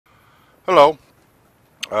Hello.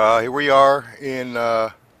 Here we are in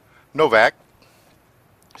Novak.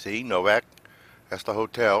 See, Novak. That's the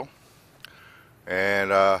hotel.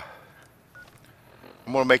 And I'm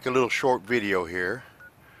going to make a little short video here.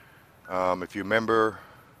 If you remember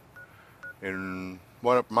in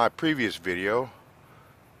one of my previous video,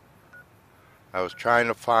 I was trying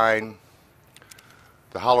to find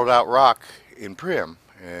the hollowed out rock in Primm.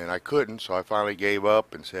 And I couldn't, so I finally gave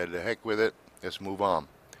up and said, the heck with it, let's move on.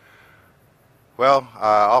 Well,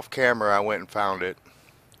 off camera I went and found it.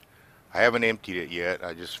 I haven't emptied it yet.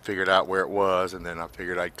 I just figured out where it was, and then I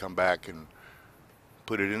figured I'd come back and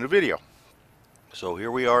put it in the video. So here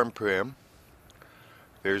we are in Primm.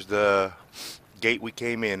 There's the gate we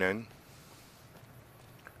came in.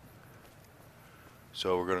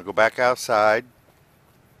 So we're going to go back outside,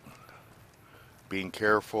 being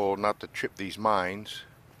careful not to trip these mines.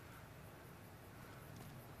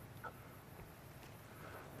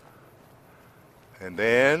 And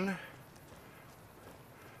then,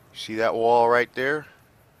 see that wall right there?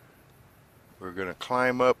 We're going to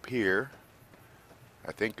climb up here.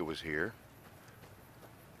 I think it was here.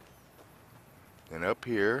 And up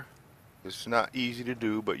here. This is not easy to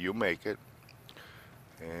do, but you'll make it.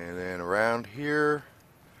 And then around here.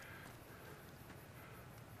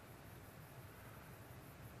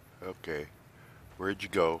 Okay. Where'd you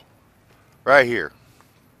go? Right here.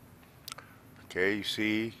 Okay, you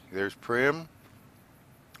see there's Primm.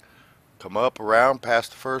 Come up around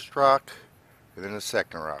past the first rock and then the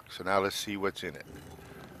second rock. So now let's see what's in it.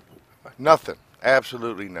 Nothing.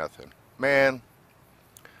 Absolutely nothing. Man.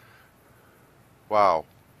 Wow.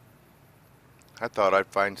 I thought I'd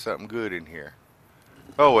find something good in here.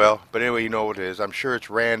 Oh well, but anyway, you know what it is. I'm sure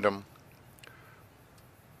it's random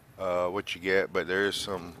what you get, but there is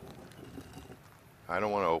some. I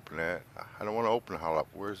don't want to open that. I don't want to open the hollow.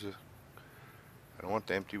 Where's this? I don't want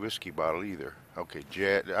the empty whiskey bottle either. Okay,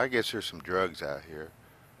 jet. I guess there's some drugs out here.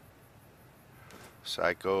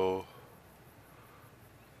 Psycho.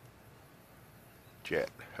 Jet.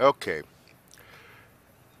 Okay.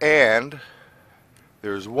 And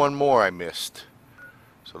there's one more I missed.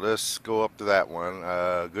 So let's go up to that one.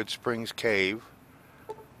 Goodsprings Cave.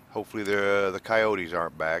 Hopefully the coyotes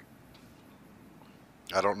aren't back.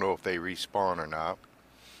 I don't know if they respawn or not.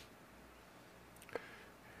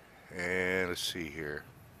 And let's see here.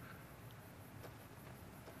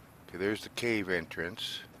 Okay, there's the cave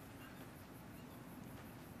entrance.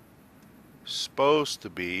 Supposed to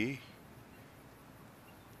be,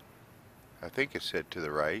 I think it said to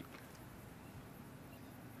the right.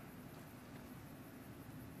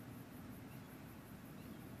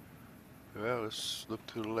 Well, let's look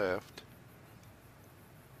to the left.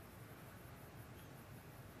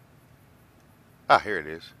 Ah, here it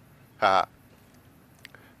is. Ha.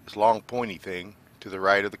 This long pointy thing to the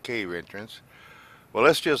right of the cave entrance. Well,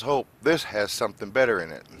 let's just hope this has something better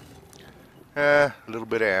in it. A little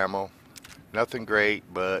bit of ammo. Nothing great,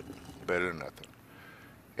 but better than nothing.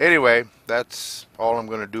 Anyway, that's all I'm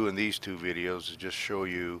going to do in these two videos, is just show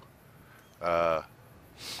you where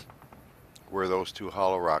those two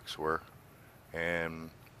hollow rocks were. And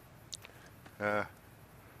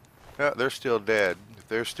they're still dead. If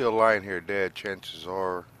they're still lying here dead, chances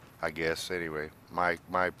are, I guess anyway, my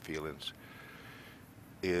feelings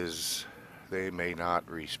is they may not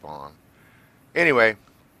respawn. Anyway,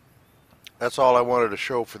 that's all I wanted to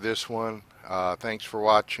show for this one. Thanks for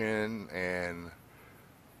watching, and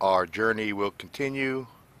our journey will continue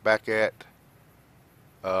back at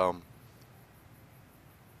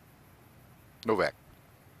Novak.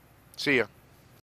 See ya.